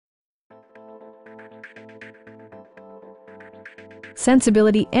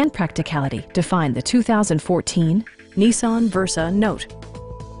Sensibility and practicality define the 2014 Nissan Versa Note.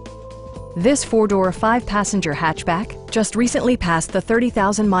 This four-door, five-passenger hatchback just recently passed the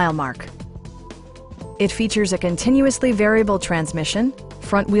 30,000-mile mark. It features a continuously variable transmission,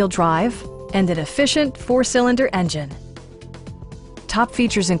 front-wheel drive, and an efficient four-cylinder engine. Top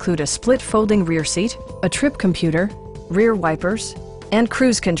features include a split folding rear seat, a trip computer, rear wipers, and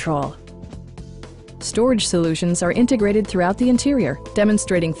cruise control. Storage solutions are integrated throughout the interior,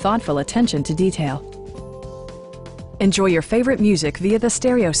 demonstrating thoughtful attention to detail. Enjoy your favorite music via the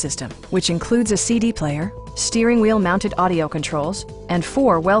stereo system, which includes a CD player, steering wheel mounted audio controls, and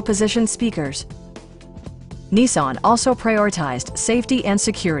 4 well-positioned speakers. Nissan also prioritized safety and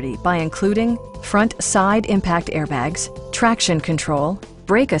security by including front side impact airbags, traction control,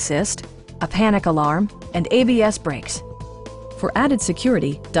 brake assist, a panic alarm, and ABS brakes. For added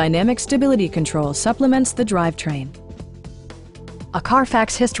security, dynamic stability control supplements the drivetrain. A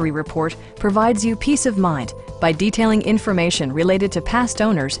Carfax history report provides you peace of mind by detailing information related to past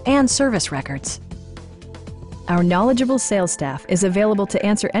owners and service records. Our knowledgeable sales staff is available to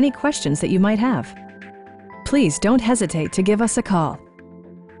answer any questions that you might have. Please don't hesitate to give us a call.